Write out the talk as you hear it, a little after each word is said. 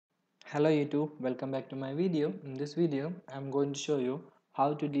Hello YouTube, welcome back to my video. In this video, I'm going to show you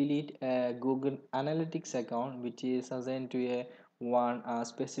how to delete a Google Analytics account which is assigned to a one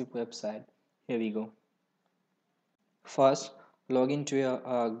specific website. Here we go. First, log into your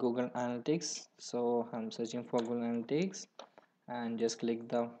Google Analytics. So I'm searching for Google Analytics and just click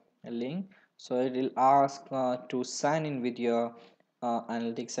the link. So it will ask to sign in with your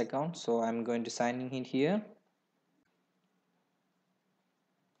Analytics account. So I'm going to sign in here.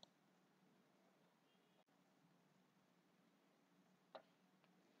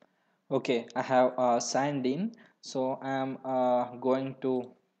 Okay, I have signed in, so I am going to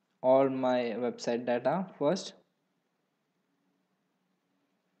all my website data first.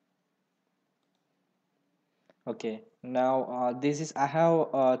 Okay, now this is I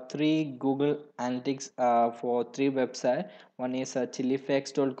have three Google Analytics for three website. One is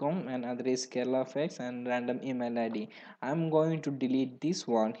chilifacts.com and other is keralafacts and random email ID. I'm going to delete this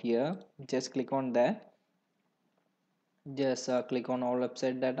one here. Just click on that. Just click on all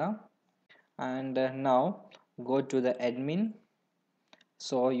website data, and now go to the admin.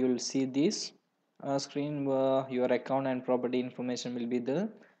 So you'll see this screen where your account and property information will be there.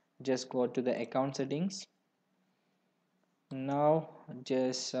 Just go to the account settings. Now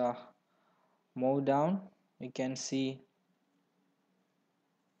just move down. You can see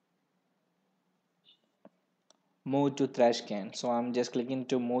move to trash can. So I'm just clicking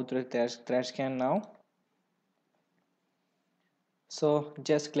to move to trash can now. So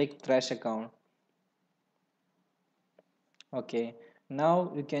just click trash account. Okay,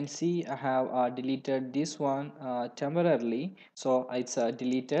 now you can see I have deleted this one temporarily, so it's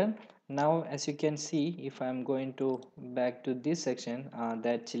deleted. Now as you can see, if I'm going to back to this section,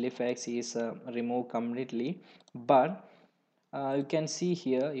 that chilifax is removed completely, but you can see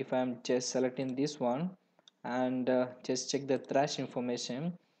here if I'm just selecting this one and just check the trash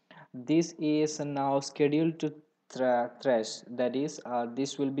information, this is now scheduled to trash. That is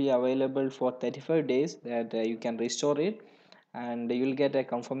this will be available for 35 days that you can restore it, and you will get a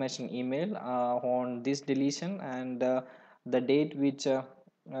confirmation email on this deletion and the date which it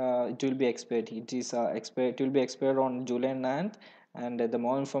will be expired. It will be expired on July 9th, and the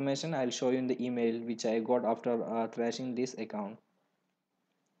more information I'll show you in the email which I got after trashing this account.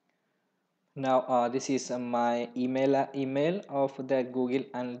 Now this is my email of the Google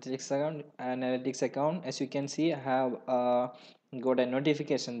Analytics account. As you can see, I have got a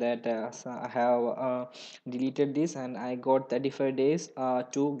notification that I have deleted this, and I got 35 days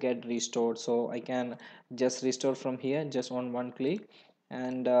to get restored. So I can just restore from here just on one click,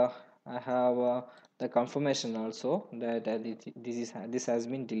 and I have the confirmation also that this has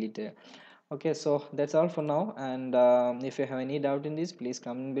been deleted. Okay, so that's all for now, and if you have any doubt in this, please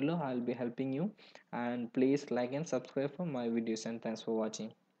comment below. I'll be helping you, and please like and subscribe for my videos, and thanks for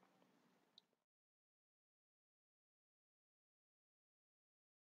watching.